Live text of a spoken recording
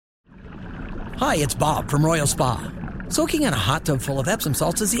Hi, it's Bob from Royal Spa. Soaking in a hot tub full of Epsom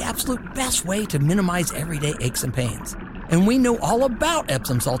salts is the absolute best way to minimize everyday aches and pains. And we know all about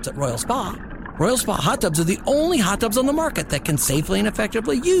Epsom salts at Royal Spa. Royal Spa hot tubs are the only hot tubs on the market that can safely and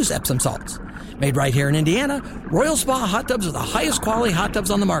effectively use Epsom salts. Made right here in Indiana, Royal Spa hot tubs are the highest quality hot tubs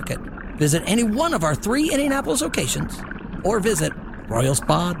on the market. Visit any one of our 3 Indianapolis locations or visit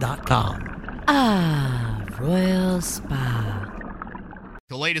royalspa.com. Ah, Royal Spa.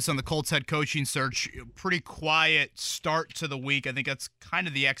 The latest on the Colts head coaching search, pretty quiet start to the week. I think that's kind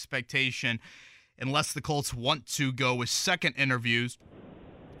of the expectation, unless the Colts want to go with second interviews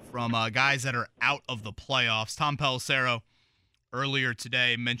from guys that are out of the playoffs. Tom Pelissero earlier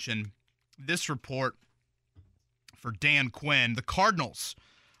today mentioned this report for Dan Quinn. The Cardinals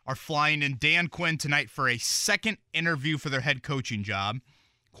are flying in Dan Quinn tonight for a second interview for their head coaching job.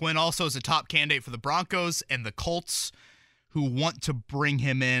 Quinn also is a top candidate for the Broncos and the Colts, who want to bring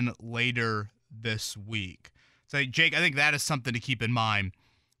him in later this week. So, Jake, I think that is something to keep in mind.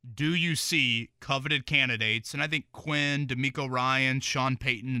 Do you see coveted candidates, and I think Quinn, DeMeco Ryans, Sean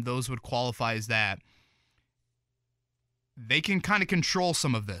Payton, those would qualify as that. They can kind of control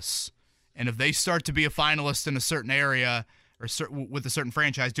some of this. And if they start to be a finalist in a certain area or with a certain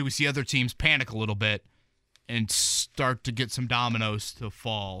franchise, do we see other teams panic a little bit and start to get some dominoes to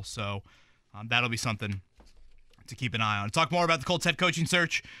fall? So that'll be something to keep an eye on. To talk more about the Colts head coaching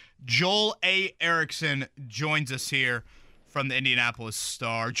search, Joel A. Erickson joins us here from the Indianapolis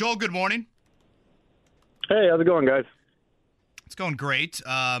Star. Joel, good morning. Hey, how's it going, guys? It's going great.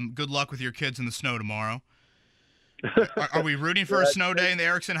 Good luck with your kids in the snow tomorrow. Are we rooting for a snow day in the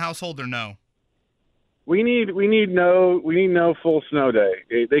Erickson household or no? We need no full snow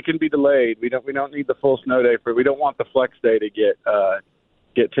day. They can be delayed. We don't need the full snow day we don't want the flex day to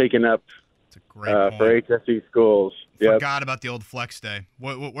get taken up. That's a great point. For HSE schools. Forgot about the old flex day.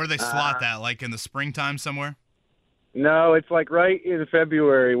 Where do they slot that? Like in the springtime somewhere? No, it's like right in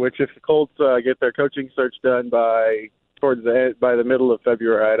February. Which if the Colts get their coaching search done by the middle of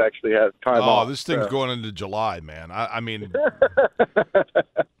February, I'd actually have time off. Oh, this thing's going into July, man. I mean,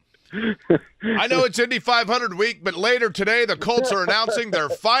 I know it's Indy 500 week, but later today the Colts are announcing their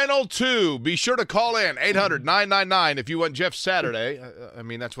final 2. Be sure to call in 800-999 if you want Jeff Saturday. I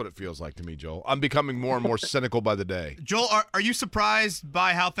mean, that's what it feels like to me, Joel. I'm becoming more and more cynical by the day. Joel, are you surprised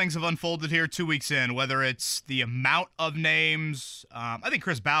by how things have unfolded here 2 weeks in, whether it's the amount of names? I think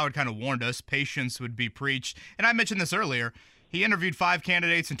Chris Ballard kind of warned us patience would be preached. And I mentioned this earlier. He interviewed 5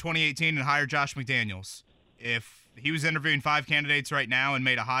 candidates in 2018 and hired Josh McDaniels. If he was interviewing 5 candidates right now and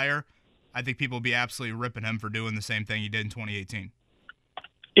made a hire, I think people would be absolutely ripping him for doing the same thing he did in 2018.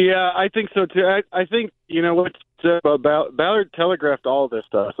 Yeah, I think so too. I think what's about Ballard telegraphed all of this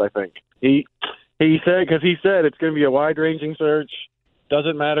to us. I think he said it's going to be a wide-ranging search.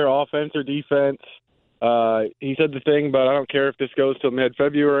 Doesn't matter offense or defense. He said the thing, but I don't care if this goes till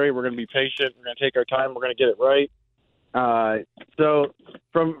mid-February. We're going to be patient. We're going to take our time. We're going to get it right. So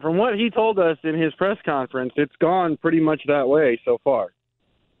from what he told us in his press conference, it's gone pretty much that way so far.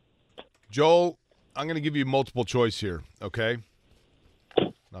 Joel, I'm going to give you multiple choice here, okay?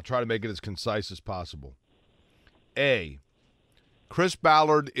 I'll try to make it as concise as possible. A, Chris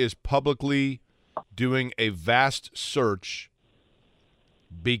Ballard is publicly doing a vast search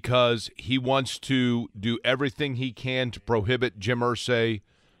because he wants to do everything he can to prohibit Jim Irsay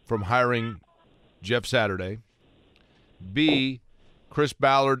from hiring Jeff Saturday. B, Chris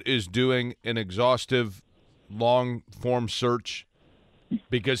Ballard is doing an exhaustive, long-form search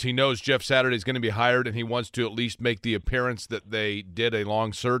because he knows Jeff Saturday is going to be hired and he wants to at least make the appearance that they did a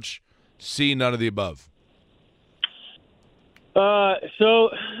long search. C, none of the above. So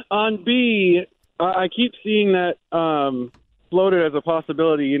on B, I keep seeing that floated as a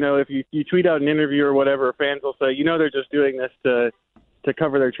possibility. If you tweet out an interview or whatever, fans will say, they're just doing this to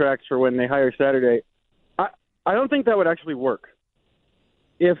cover their tracks for when they hire Saturday. I don't think that would actually work.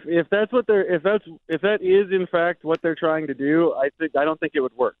 If that is in fact what they're trying to do, I don't think it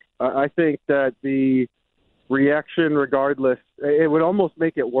would work. I think that the reaction, regardless, it would almost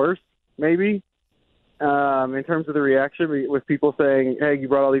make it worse, maybe, in terms of the reaction with people saying, "Hey, you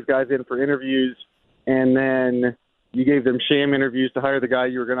brought all these guys in for interviews, and then you gave them sham interviews to hire the guy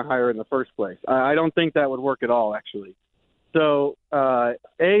you were going to hire in the first place." I don't think that would work at all, actually. So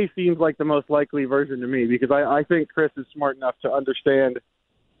A seems like the most likely version to me because I think Chris is smart enough to understand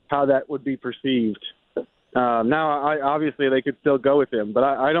how that would be perceived. Now, obviously they could still go with him, but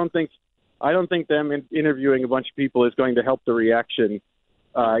I don't think them interviewing a bunch of people is going to help the reaction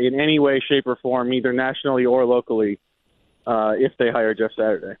in any way, shape, or form, either nationally or locally, if they hire Jeff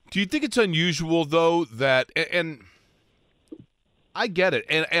Saturday. Do you think it's unusual, though, that – and I get it,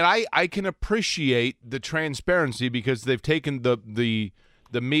 and I can appreciate the transparency because they've taken the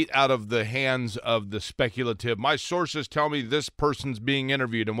meat out of the hands of the speculative. My sources tell me this person's being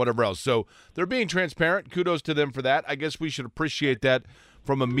interviewed and whatever else. So they're being transparent. Kudos to them for that. I guess we should appreciate that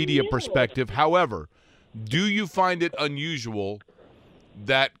from a media perspective. However, do you find it unusual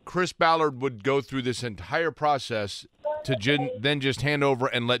that Chris Ballard would go through this entire process to then just hand over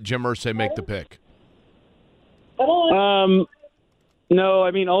and let Jim Irsay make the pick? No,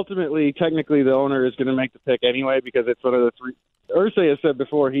 I mean, ultimately, technically, the owner is going to make the pick anyway because it's one of the three. Irsay has said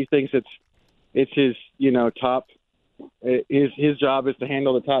before he thinks it's his top. His job is to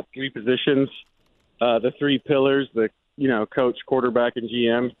handle the top three positions, the three pillars, the coach, quarterback, and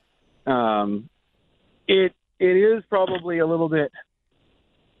GM. It is probably a little bit.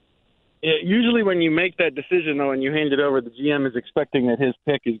 Usually, when you make that decision, though, and you hand it over, the GM is expecting that his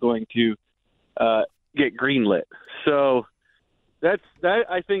pick is going to get greenlit. So that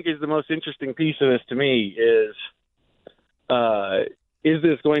I think is the most interesting piece of this to me is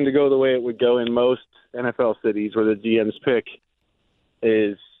this going to go the way it would go in most NFL cities where the GM's pick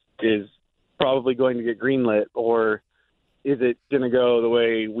is probably going to get greenlit, or is it going to go the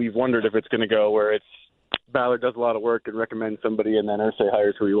way we've wondered if it's going to go, where it's Ballard does a lot of work and recommends somebody and then Irsay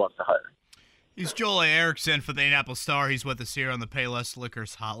hires who he wants to hire? He's Joel Erickson for the Indianapolis Star. He's with us here on the Payless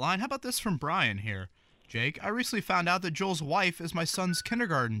Liquors hotline. How about this from Brian here? Jake, I recently found out that Joel's wife is my son's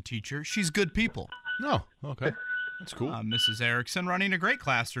kindergarten teacher. She's good people. No, okay. That's cool. Mrs. Erickson running a great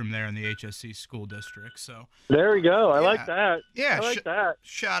classroom there in the HSC school district. So there we go. I like that. Yeah, I like that.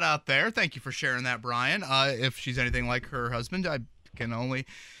 Shout out there. Thank you for sharing that, Brian. If she's anything like her husband, I can only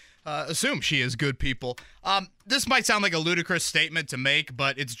assume she is good people. This might sound like a ludicrous statement to make,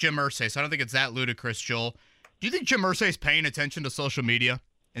 but it's Jim Irsay, so I don't think it's that ludicrous, Joel. Do you think Jim Irsay is paying attention to social media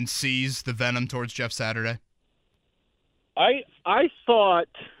and sees the venom towards Jeff Saturday? I thought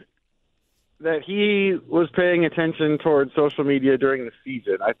that he was paying attention towards social media during the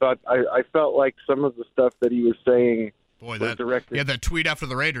season. I felt like some of the stuff that he was saying was directed. Yeah, that tweet after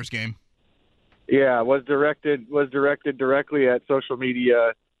the Raiders game. Yeah, was directed directly at social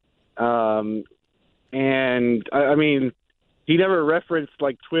media. And I mean, he never referenced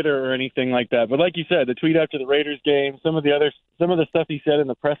like Twitter or anything like that. But like you said, the tweet after the Raiders game, some of the stuff he said in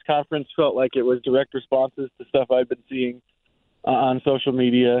the press conference felt like it was direct responses to stuff I've been seeing on social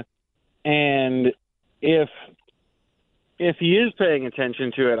media. And if he is paying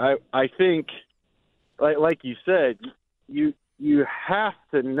attention to it, I think, like you said, you have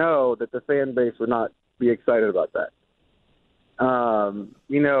to know that the fan base would not be excited about that.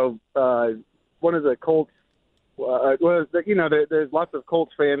 One of the Colts, there's lots of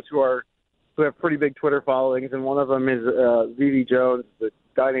Colts fans who have pretty big Twitter followings, and one of them is V.V. Jones, the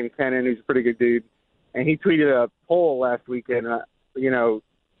guy named Kennan, who's a pretty good dude, and he tweeted a poll last weekend, and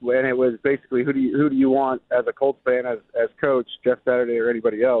it was basically who do you want as a Colts fan as coach, Jeff Saturday or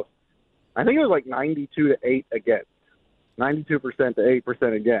anybody else? I think it was like 92-8 against, 92% to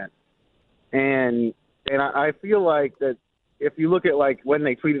 8% against, and I feel like that. If you look at like when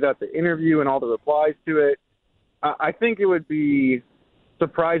they tweeted out the interview and all the replies to it, I think it would be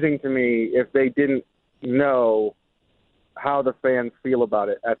surprising to me if they didn't know how the fans feel about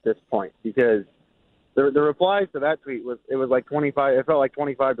it at this point, because the replies to that tweet was like 25. It felt like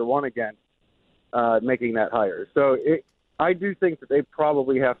 25-1 against making that hire. So I do think that they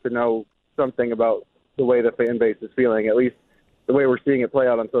probably have to know something about the way the fan base is feeling, at least the way we're seeing it play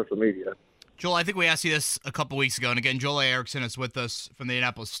out on social media. Joel, I think we asked you this a couple weeks ago, and again, Joel Erickson is with us from the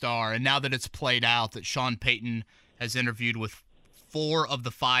Indianapolis Star, and now that it's played out that Sean Payton has interviewed with 4 of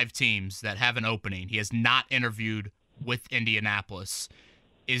the 5 teams that have an opening, he has not interviewed with Indianapolis.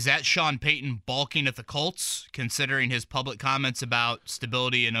 Is that Sean Payton balking at the Colts, considering his public comments about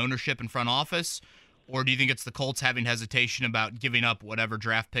stability and ownership in front office, or do you think it's the Colts having hesitation about giving up whatever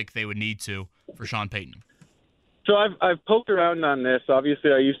draft pick they would need to for Sean Payton? So I've poked around on this.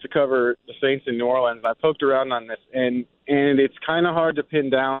 Obviously, I used to cover the Saints in New Orleans. I poked around on this, and it's kind of hard to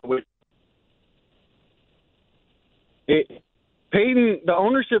pin down with it. Payton, the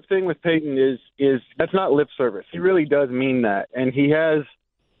ownership thing with Payton is that's not lip service. He really does mean that, and he has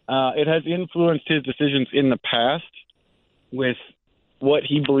it has influenced his decisions in the past with what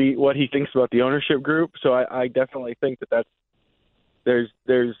he thinks about the ownership group. So I definitely think that there's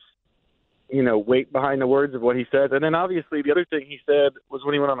weight behind the words of what he says. And then obviously the other thing he said was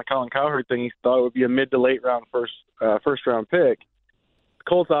when he went on the Colin Cowherd thing, he thought it would be a mid to late round first round pick. The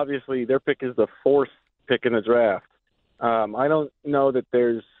Colts, obviously, their pick is the 4th pick in the draft. I don't know that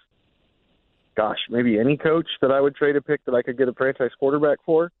there's, maybe any coach that I would trade a pick that I could get a franchise quarterback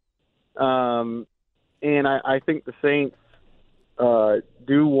for. And I think the Saints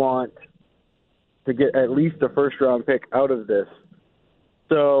do want to get at least a first-round pick out of this.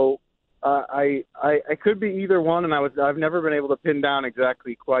 So I could be either one, and I've never been able to pin down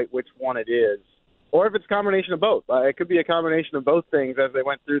exactly quite which one it is, or if it's a combination of both. It could be a combination of both things as they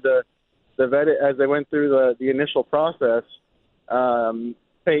went through the initial process.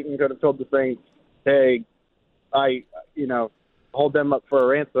 Peyton could have told the Saints, "Hey, hold them up for a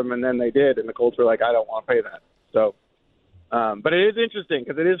ransom," and then they did, and the Colts were like, "I don't want to pay that." So, but it is interesting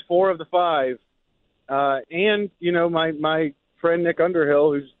because it is 4 of the 5, and my friend Nick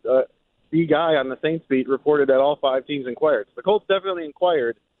Underhill, who's the guy on the Saints beat, reported that all 5 teams inquired. So the Colts definitely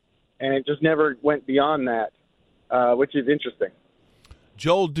inquired, and it just never went beyond that, which is interesting.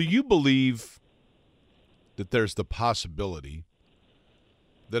 Joel, do you believe that there's the possibility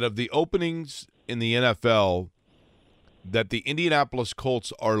that of the openings in the NFL, that the Indianapolis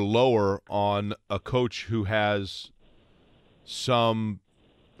Colts are lower on a coach who has some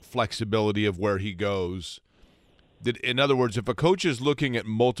flexibility of where he goes? In other words, if a coach is looking at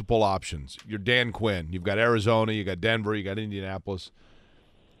multiple options, you're Dan Quinn, you've got Arizona, you got Denver, you got Indianapolis.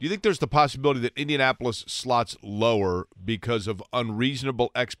 Do you think there's the possibility that Indianapolis slots lower because of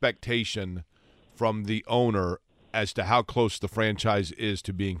unreasonable expectation from the owner as to how close the franchise is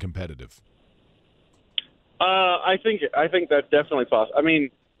to being competitive? I think that's definitely possible. I mean,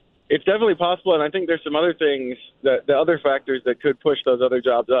 it's definitely possible, and I think there's some other things, the other factors that could push those other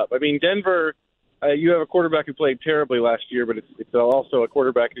jobs up. I mean, Denver, you have a quarterback who played terribly last year, but it's also a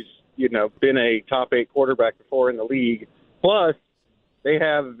quarterback who's been a top 8 quarterback before in the league. Plus, they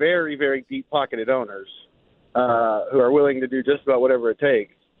have very, very deep-pocketed owners who are willing to do just about whatever it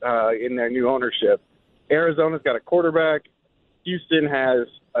takes in their new ownership. Arizona's got a quarterback. Houston has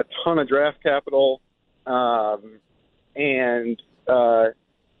a ton of draft capital. And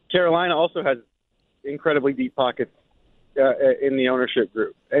Carolina also has incredibly deep pockets in the ownership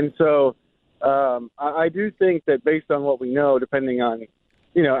group. And so I do think that based on what we know, depending on,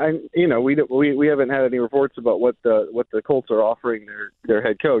 we haven't had any reports about what the Colts are offering their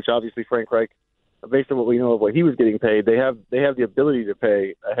head coach. Obviously, Frank Reich, based on what we know of what he was getting paid, they have the ability to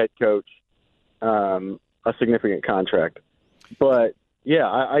pay a head coach a significant contract. But yeah,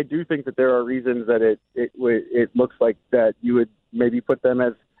 I do think that there are reasons that it looks like that you would maybe put them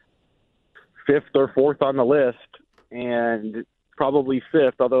as 5th or 4th on the list, and probably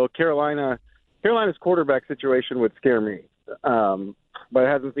 5th. Although Carolina's quarterback situation would scare me, but it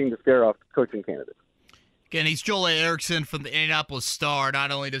hasn't seemed to scare off coaching candidates. Again, he's Joel A. Erickson from the Indianapolis Star.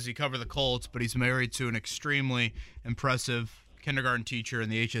 Not only does he cover the Colts, but he's married to an extremely impressive kindergarten teacher in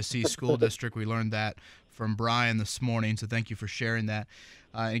the HSC school district. We learned that from Brian this morning, so thank you for sharing that.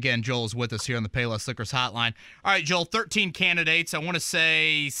 Again, Joel is with us here on the Payless Liquors Hotline. All right, Joel, 13 candidates. I want to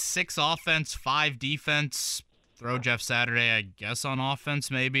say 6 offense, 5 defense. Throw Jeff Saturday, I guess, on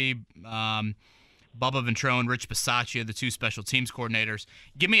offense maybe. Bubba Ventrone, Rich Bisaccia, the 2 special teams coordinators.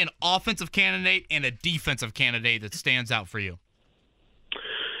 Give me an offensive candidate and a defensive candidate that stands out for you.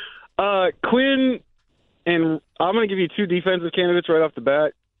 Quinn, and I'm going to give you 2 defensive candidates right off the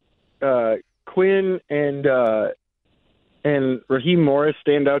bat. Quinn and Raheem Morris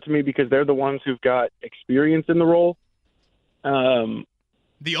stand out to me because they're the ones who've got experience in the role.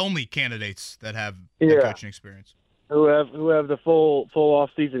 The only candidates that have the coaching experience. Who have the full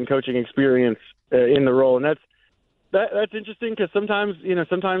off-season coaching experience in the role. And that's interesting because sometimes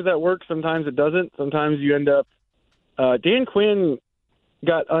that works, sometimes it doesn't. Sometimes you end up Dan Quinn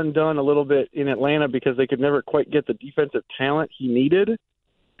got undone a little bit in Atlanta because they could never quite get the defensive talent he needed. I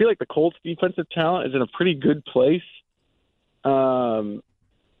feel like the Colts' defensive talent is in a pretty good place. But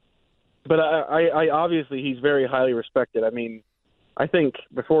I obviously he's very highly respected. I mean, I think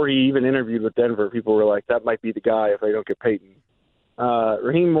before he even interviewed with Denver, people were like, that might be the guy if they don't get Peyton.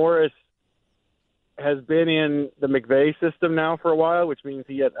 Raheem Morris has been in the McVay system now for a while, which means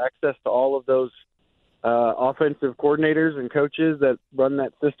he has access to all of those offensive coordinators and coaches that run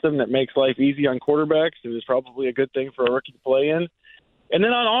that system that makes life easy on quarterbacks. It is probably a good thing for a rookie to play in. And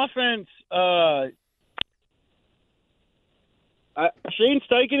then on offense, Shane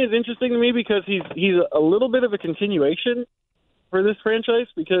Steichen is interesting to me because he's a little bit of a continuation for this franchise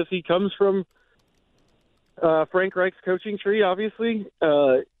because he comes from Frank Reich's coaching tree, obviously,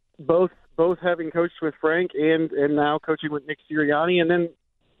 both having coached with Frank and now coaching with Nick Sirianni. And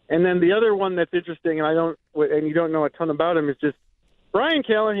then the other one that's interesting, and you don't know a ton about him, is just Brian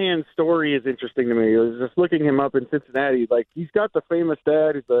Callahan's story is interesting to me. I was just looking him up in Cincinnati. Like, he's got the famous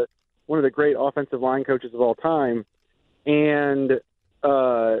dad who's one of the great offensive line coaches of all time, and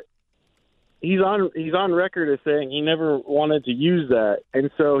he's on record as saying he never wanted to use that, and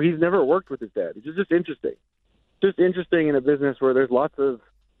so he's never worked with his dad, which is just interesting. just interesting in a business where there's lots of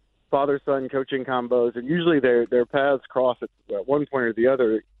father-son coaching combos, and usually their paths cross at one point or the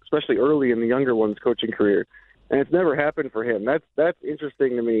other, especially early in the younger one's coaching career. And it's never happened for him. That's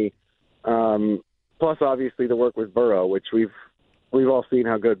interesting to me. Plus, obviously, the work with Burrow, which we've all seen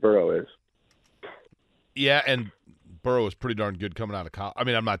how good Burrow is. Yeah, and Burrow is pretty darn good coming out of college. I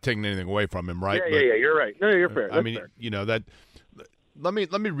mean, I'm not taking anything away from him, right? Yeah, you're right. No, you're fair. I mean, fair. you know that. Let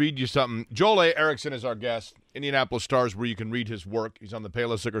me read you something. Joel A. Erickson is our guest. Indianapolis Stars, where you can read his work. He's on the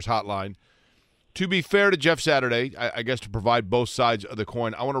Payless Liquors hotline. To be fair to Jeff Saturday, I guess to provide both sides of the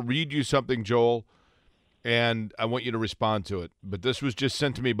coin, I want to read you something, Joel, and I want you to respond to it. But this was just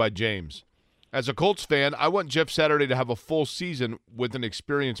sent to me by James. As a Colts fan, I want Jeff Saturday to have a full season with an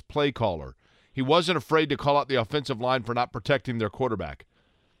experienced play caller. He wasn't afraid to call out the offensive line for not protecting their quarterback.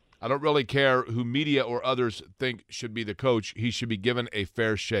 I don't really care who media or others think should be the coach. He should be given a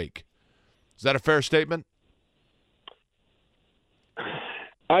fair shake. Is that a fair statement?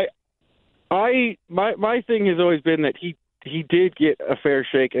 My thing has always been that he did get a fair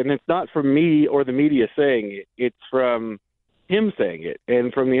shake, and it's not from me or the media saying it. It's from him saying it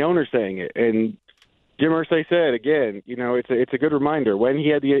and from the owner saying it. And Jim Irsay said, again, it's a good reminder. When he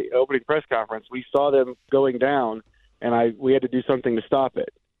had the opening press conference, we saw them going down, and we had to do something to stop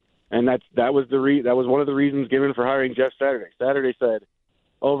it. And that was one of the reasons given for hiring Jeff Saturday. Saturday said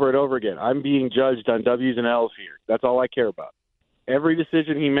over and over again, I'm being judged on W's and L's here. That's all I care about. Every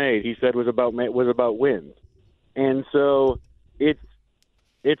decision he made, he said, was about wins. And so it's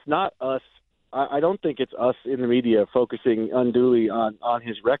not us. I don't think it's us in the media focusing unduly on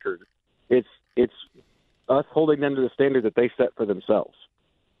his record. It's us holding them to the standard that they set for themselves.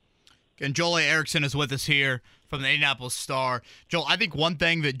 And Joel A. Erickson is with us here from the Indianapolis Star. Joel, I think one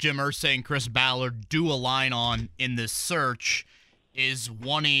thing that Jim Irsay and Chris Ballard do align on in this search is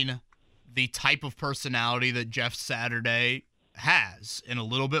wanting the type of personality that Jeff Saturday has, and a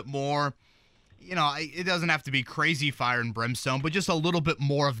little bit more, it doesn't have to be crazy fire and brimstone, but just a little bit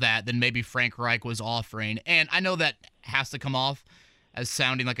more of that than maybe Frank Reich was offering. And I know that has to come off as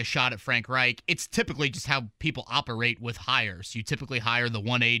sounding like a shot at Frank Reich. It's typically just how people operate with hires. You typically hire the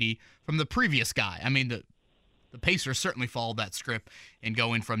 180 from the previous guy. I mean, the Pacers certainly followed that script in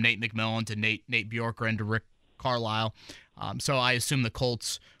going from Nate McMillan to Nate Bjorkgren to Rick Carlisle. So I assume the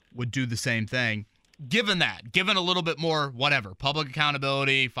Colts would do the same thing. Given a little bit more, public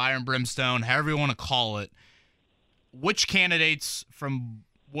accountability, fire and brimstone, however you want to call it, which candidates from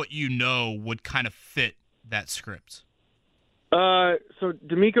what you know would kind of fit that script? So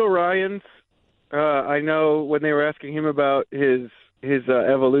DeMeco Ryans, I know when they were asking him about his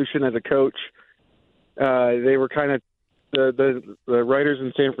evolution as a coach, they were kind of the writers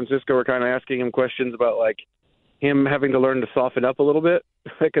in San Francisco were kind of asking him questions about like him having to learn to soften up a little bit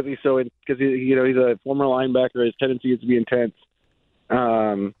because he's a former linebacker. His tendency is to be intense.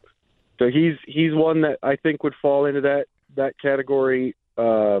 So he's one that I think would fall into that category. He's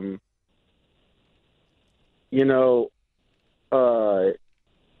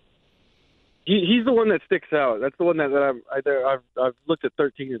the one that sticks out. That's the one that I've looked at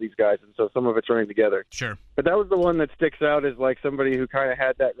 13 of these guys, and so some of it's running together. Sure. But that was the one that sticks out as like somebody who kind of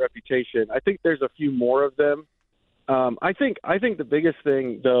had that reputation. I think there's a few more of them. I think the biggest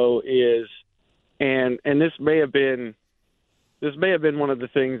thing though is, and this may have been one of the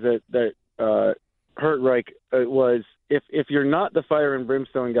things that hurt Reich was if you're not the fire and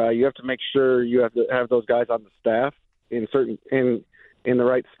brimstone guy, you have to make sure you have to have those guys on the staff in the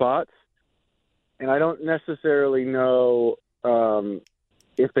right spots. And I don't necessarily know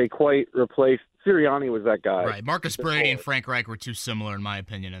if they quite replaced Sirianni was that guy. Right. Marcus Brady and Frank Reich were too similar in my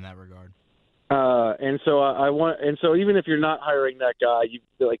opinion in that regard. And so even if you're not hiring that guy,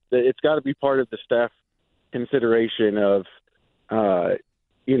 it's got to be part of the staff consideration of,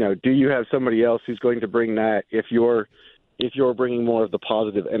 do you have somebody else who's going to bring that if you're bringing more of the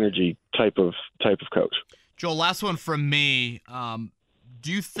positive energy type of coach. Joel, last one from me.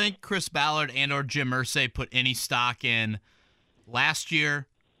 Do you think Chris Ballard and or Jim Irsay put any stock in last year?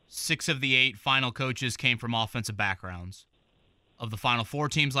 6 of the 8 final coaches came from offensive backgrounds. Of the final 4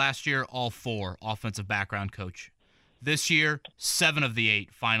 teams last year, all 4 offensive background coach. This year, 7 of the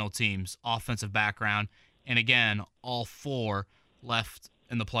 8 final teams offensive background. And again, all 4 left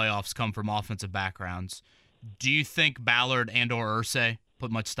in the playoffs come from offensive backgrounds. Do you think Ballard and or Irsay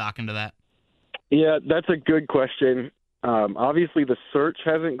put much stock into that? Yeah, that's a good question. Obviously, the search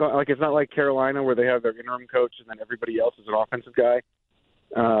hasn't gone. Like, it's not like Carolina where they have their interim coach and then everybody else is an offensive guy.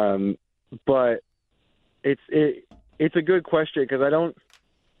 But it's a good question because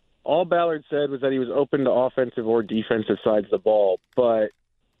all Ballard said was that he was open to offensive or defensive sides of the ball. But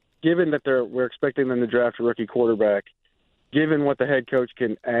given that we're expecting them to draft a rookie quarterback, given what the head coach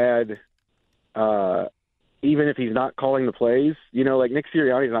can add, even if he's not calling the plays, like Nick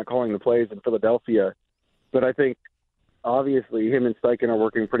Sirianni's not calling the plays in Philadelphia, but I think obviously him and Steichen are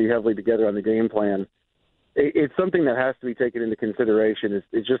working pretty heavily together on the game plan. It's something that has to be taken into consideration.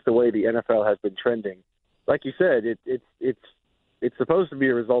 It's just the way the NFL has been trending. Like you said, it's supposed to be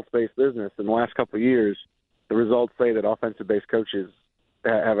a results-based business. In the last couple of years, the results say that offensive-based coaches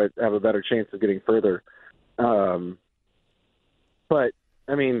have a better chance of getting further. But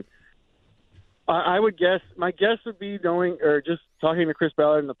I mean, I would guess, my guess would be just talking to Chris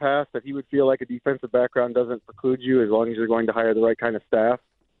Ballard in the past, that he would feel like a defensive background doesn't preclude you as long as you're going to hire the right kind of staff.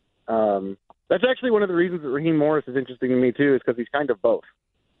 That's actually one of the reasons that Raheem Morris is interesting to me too, is because he's kind of both,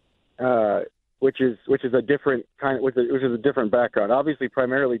 which is a different which is a different background. Obviously,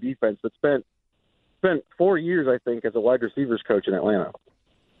 primarily defense, but spent 4 years, I think, as a wide receivers coach in Atlanta.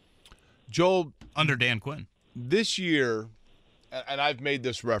 Joel, under Dan Quinn, this year, and I've made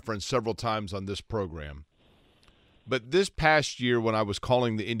this reference several times on this program, but this past year when I was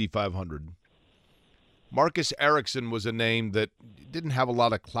calling the Indy 500, Marcus Ericsson was a name that didn't have a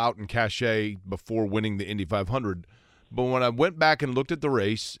lot of clout and cachet before winning the Indy 500. But when I went back and looked at the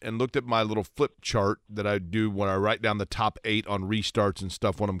race and looked at my little flip chart that I do when I write down the top 8 on restarts and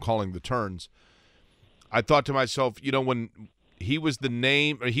stuff when I'm calling the turns, I thought to myself, when he was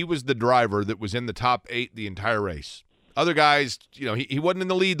the driver that was in the top 8 the entire race. Other guys, he wasn't in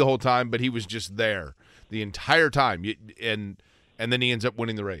the lead the whole time, but he was just there the entire time. And then he ends up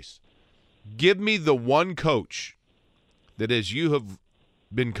winning the race. Give me the one coach that, as you have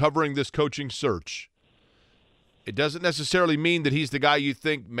been covering this coaching search, it doesn't necessarily mean that he's the guy you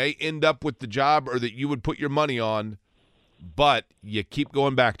think may end up with the job or that you would put your money on, but you keep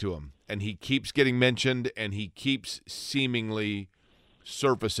going back to him, and he keeps getting mentioned, and he keeps seemingly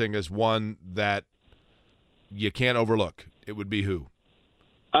surfacing as one that you can't overlook. It would be who?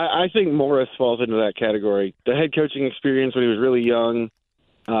 I think Morris falls into that category. The head coaching experience when he was really young,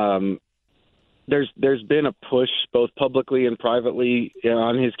 There's been a push both publicly and privately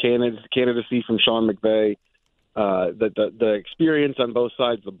on his candidacy from Sean McVay. The experience on both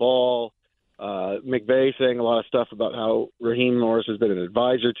sides of the ball. McVay saying a lot of stuff about how Raheem Morris has been an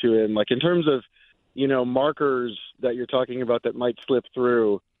advisor to him. Like in terms of, markers that you're talking about that might slip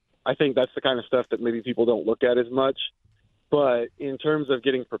through, I think that's the kind of stuff that maybe people don't look at as much. But in terms of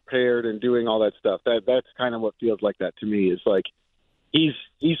getting prepared and doing all that stuff, that's kind of what feels like that to me. Is like, He's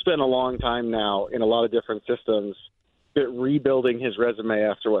spent a long time now in a lot of different systems, rebuilding his resume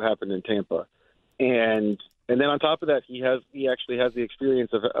after what happened in Tampa, and then on top of that, he actually has the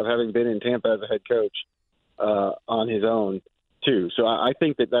experience of having been in Tampa as a head coach on his own too. So I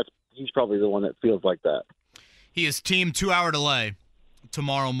think he's probably the one that feels like that. He is team 2-hour delay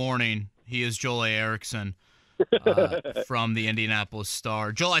tomorrow morning. He is Joel A. Erickson. From the Indianapolis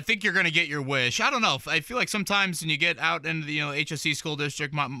Star. Joel, I think you're going to get your wish. I don't know. I feel like sometimes when you get out into the HSC school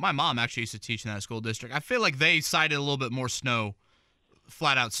district, my mom actually used to teach in that school district. I feel like they cited a little bit more snow,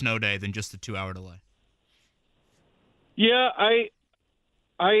 flat-out snow day than just the 2-hour delay. Yeah, I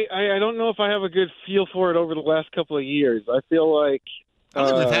don't know if I have a good feel for it over the last couple of years. I feel like I don't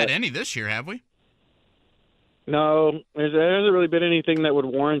think we've had any this year, have we? No, there hasn't really been anything that would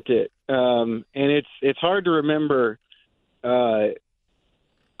warrant it. And it's hard to remember. I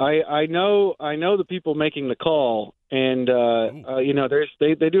know the people making the call, and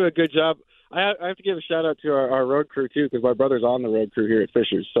they do a good job. I have to give a shout out to our road crew too, because my brother's on the road crew here at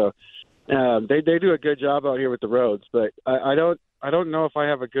Fishers. So they do a good job out here with the roads. But I don't know if I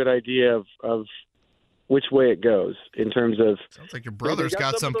have a good idea of which way it goes in terms of. Sounds like your brother's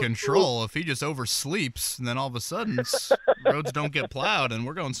got some control. If he just oversleeps, and then all of a sudden roads don't get plowed, and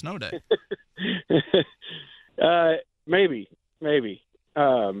we're going snow day. Maybe.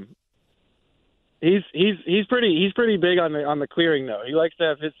 He's pretty big on the clearing though. He likes to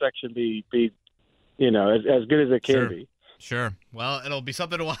have his section be as good as it can be. Sure. Well, it'll be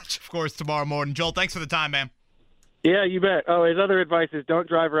something to watch, of course, tomorrow morning. Joel, thanks for the time, man. Yeah, you bet. Oh, his other advice is don't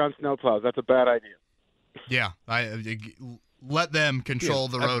drive around snowplows. That's a bad idea. Yeah, let them control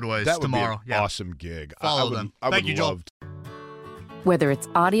the roadways that would tomorrow. Be an awesome gig. Follow them. Thank you, Joel. Whether it's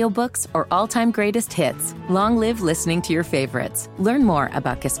audiobooks or all-time greatest hits, long live listening to your favorites. Learn more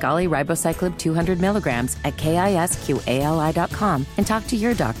about Kisqali Ribociclib 200 milligrams at KISQALI.com and talk to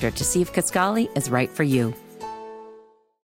your doctor to see if Kisqali is right for you.